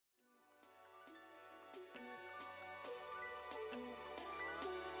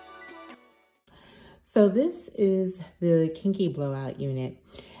So this is the Kinky blowout unit,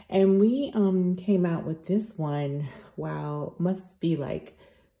 and we came out with this one, wow, must be like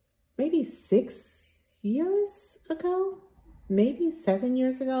maybe 6 years ago, maybe 7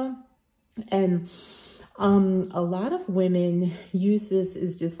 years ago. And a lot of women use this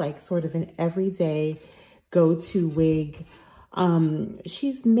as just like sort of an everyday go-to wig.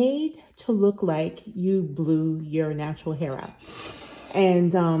 She's made to look like you blew your natural hair out.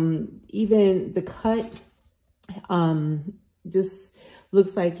 And even the cut just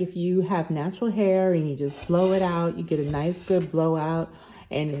looks like if you have natural hair and you just blow it out, you get a nice good blowout,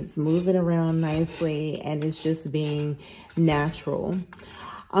 and it's moving around nicely, and it's just being natural.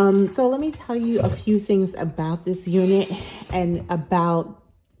 So let me tell you a few things about this unit and about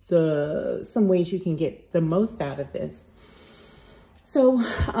some ways you can get the most out of this. So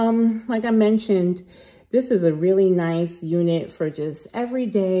like I mentioned, this is a really nice unit for just every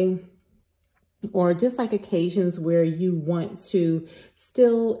day or just like occasions where you want to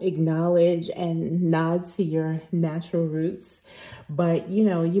still acknowledge and nod to your natural roots, but you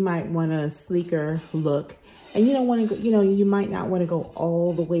know, you might want a sleeker look, and you don't want to go, you know, you might not want to go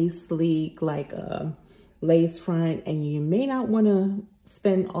all the way sleek like a lace front, and you may not want to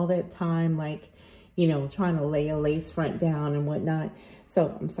spend all that time like, you know, trying to lay a lace front down and whatnot.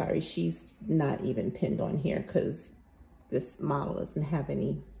 So I'm sorry, she's not even pinned on here because this model doesn't have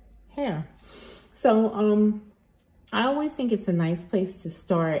any hair. So I always think it's a nice place to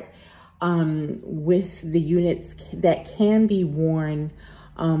start with the units that can be worn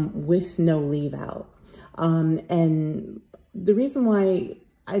with no leave out. And the reason why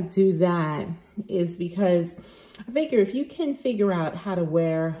I do that is because I figure if you can figure out how to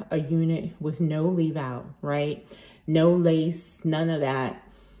wear a unit with no leave out, right? No lace, none of that.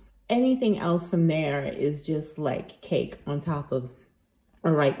 Anything else from there is just like cake on top of,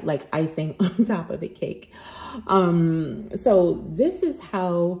 or right, like icing on top of the cake. So this is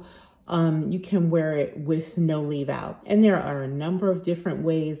how you can wear it with no leave out. And there are a number of different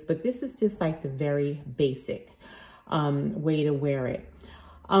ways, but this is just like the very basic way to wear it.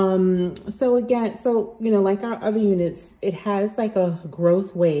 So again, so, you know, like our other units, it has like a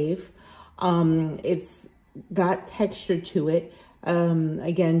growth wave. It's got texture to it.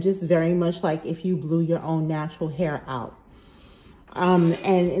 Again, just very much like if you blew your own natural hair out. And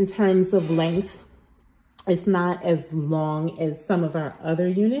in terms of length, it's not as long as some of our other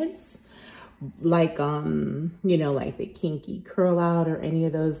units, like, you know, like the Kinky curl out or any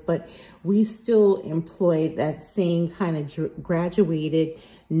of those, but we still employ that same kind of graduated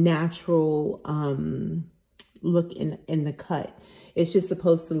natural look in the cut. It's just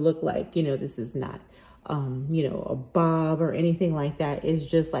supposed to look like, you know, this is not, you know, a bob or anything like that. It's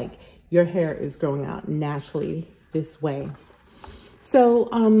just like your hair is growing out naturally this way. So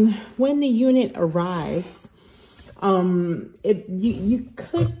when the unit arrives, you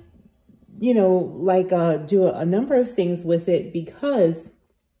could, you know, like do a number of things with it because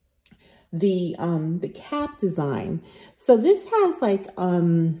the cap design. So this has like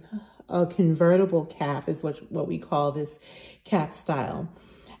a convertible cap is what we call this cap style.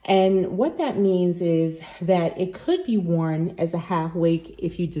 And what that means is that it could be worn as a half wig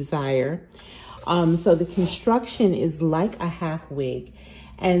if you desire. So the construction is like a half wig,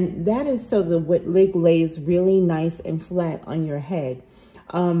 and that is so the wig lays really nice and flat on your head.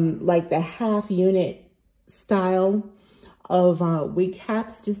 Like the half unit style of wig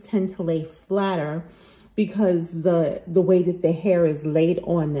caps just tend to lay flatter because the way that the hair is laid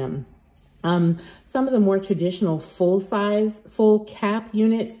on them. Some of the more traditional full cap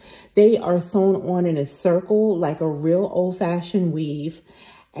units, they are sewn on in a circle like a real old-fashioned weave.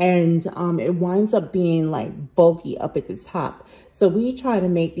 And it winds up being like bulky up at the top. So we try to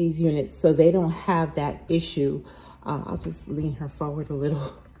make these units so they don't have that issue. I'll just lean her forward a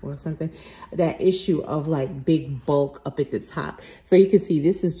little or something. That issue of like big bulk up at the top. So you can see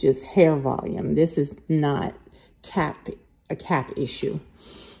this is just hair volume. This is not a cap issue.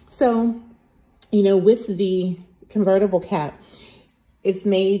 So, you know, with the convertible cap, it's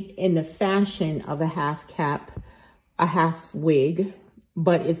made in the fashion of a half cap, a half wig,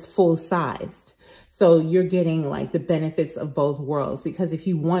 but it's full sized. So you're getting like the benefits of both worlds, because if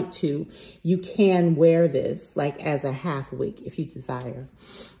you want to, you can wear this like as a half wig if you desire.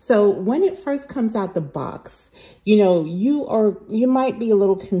 So when it first comes out the box, you know, you might be a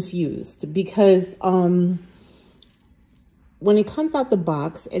little confused because when it comes out the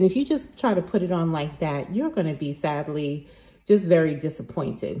box, and if you just try to put it on like that, you're going to be sadly just very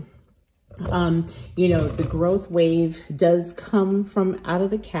disappointed. You know, the growth wave does come from out of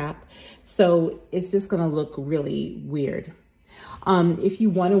the cap, so it's just going to look really weird. If you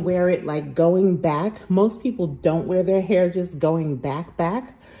want to wear it like going back, most people don't wear their hair just going back.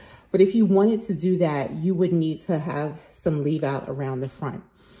 But if you wanted to do that, you would need to have some leave out around the front.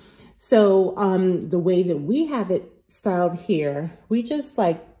 So the way that we have it styled here, we just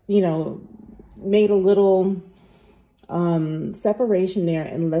like, you know, made a little separation there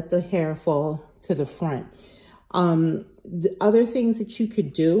and let the hair fall to the front. The other things that you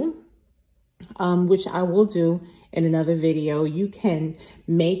could do, which I will do in another video, you can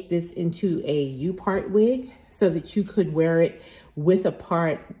make this into a U-part wig so that you could wear it with a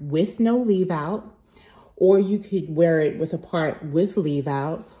part with no leave out, or you could wear it with a part with leave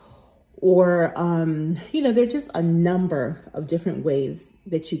out, or, you know, there's just a number of different ways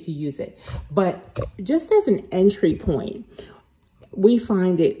that you could use it. But just as an entry point, we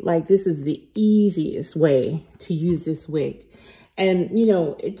find it like this is the easiest way to use this wig. And, you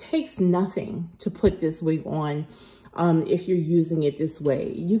know, it takes nothing to put this wig on if you're using it this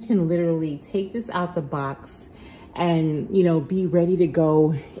way. You can literally take this out the box and, you know, be ready to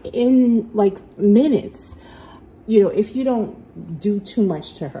go in like minutes, you know, if you don't do too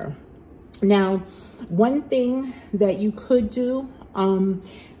much to her. Now, one thing that you could do,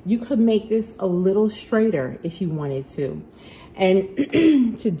 you could make this a little straighter if you wanted to.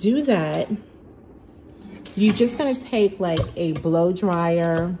 And to do that, you're just gonna take like a blow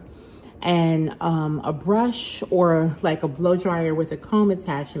dryer and a brush, or like a blow dryer with a comb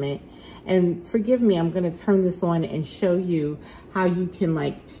attachment. And forgive me, I'm gonna turn this on and show you how you can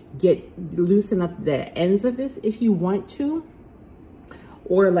like loosen up the ends of this if you want to.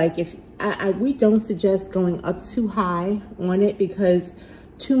 Or like if, we don't suggest going up too high on it because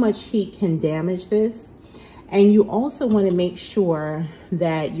too much heat can damage this. And you also want to make sure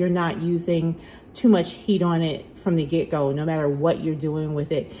that you're not using too much heat on it from the get-go, no matter what you're doing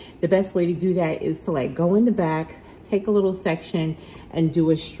with it. The best way to do that is to like go in the back, take a little section and do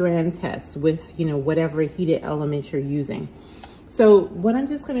a strand test with, you know, whatever heated element you're using. So what I'm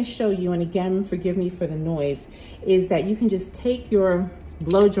just going to show you, and again, forgive me for the noise, is that you can just take your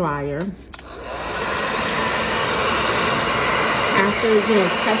blow dryer after, you know,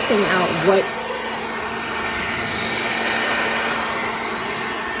 testing out what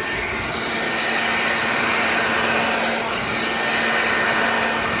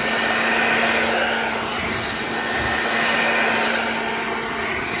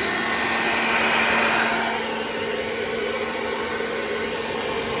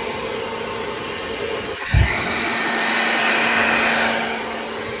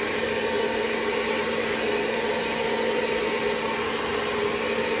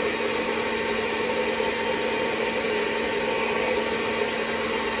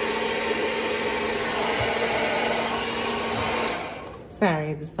Sorry,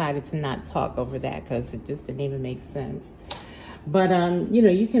 I decided to not talk over that because it just didn't even make sense. But, you know,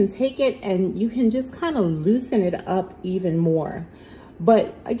 you can take it and you can just kind of loosen it up even more.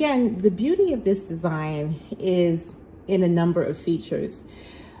 But again, the beauty of this design is in a number of features.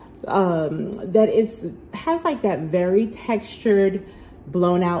 That has like that very textured,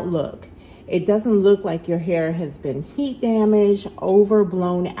 blown out look. It doesn't look like your hair has been heat damaged, over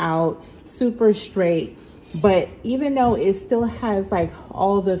blown out, super straight. But even though it still has like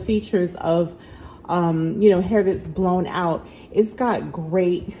all the features of, you know, hair that's blown out, it's got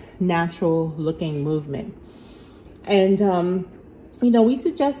great natural looking movement. And, you know, we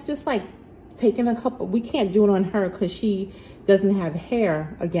suggest just like taking a couple, we can't do it on her because she doesn't have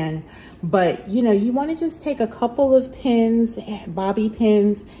hair again, but you know, you want to just take a couple of pins, bobby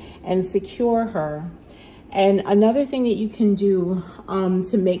pins, and secure her. And another thing that you can do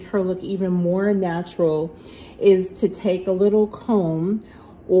to make her look even more natural is to take a little comb,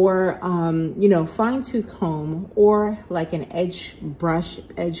 or you know, fine tooth comb, or like an edge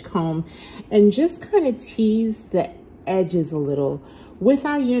comb, and just kind of tease the edges a little. With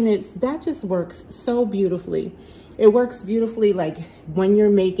our units, that just works so beautifully. It works beautifully like when you're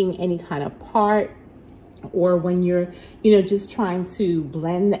making any kind of part, or when you're, you know, just trying to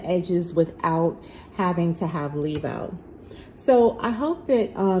blend the edges without having to have leave out. So I hope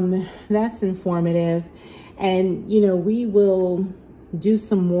that that's informative. And, you know, we will do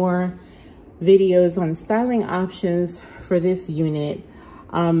some more videos on styling options for this unit.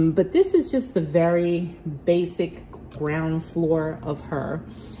 But this is just the very basic ground floor of her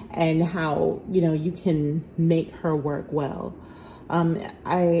and how, you know, you can make her work well.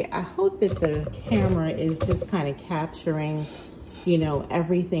 I hope that the camera is just kind of capturing, you know,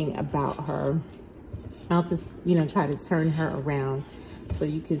 everything about her. I'll just, you know, try to turn her around so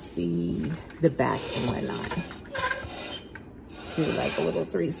you can see the back and whatnot. do like a little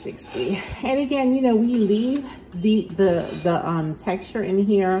 360. And again, you know, we leave the texture in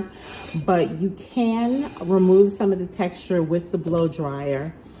here, but you can remove some of the texture with the blow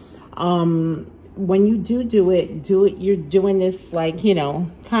dryer. When you do it, you're doing this like, you know,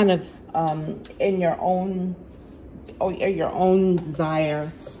 kind of in your own or your own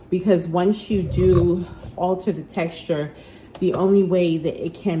desire, because once you do alter the texture, the only way that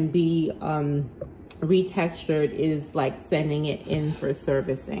it can be retextured is like sending it in for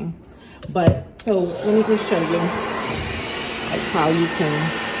servicing. But so let me just show you like how you can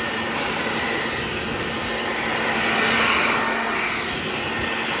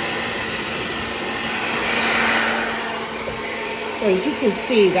so as you can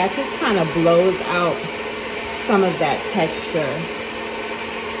see, that just kind of blows out some of that texture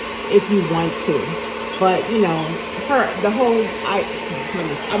if you want to. But you know, I'm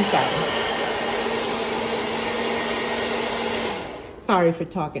sorry for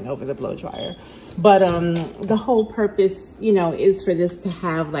talking over the blow dryer, but the whole purpose, you know, is for this to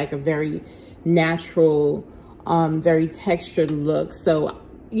have like a very natural, very textured look. So,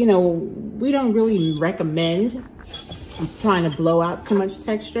 you know, we don't really recommend trying to blow out too much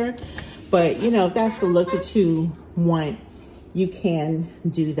texture, but you know, if that's the look that you want, you can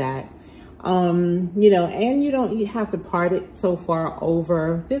do that. You know, and you have to part it so far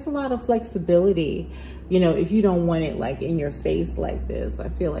over. There's a lot of flexibility, you know, if you don't want it like in your face like this. I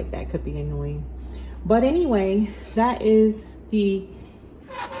feel like that could be annoying. But anyway, that is the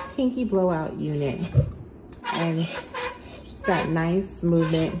Kinky blowout unit, and she's got nice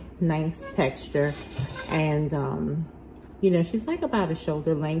movement, nice texture, and you know, she's like about a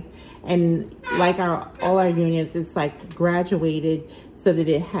shoulder length, and like all our units, it's like graduated so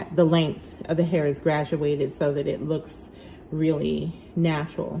that the length of the hair is graduated so that it looks really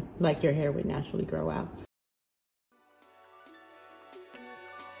natural, like your hair would naturally grow out.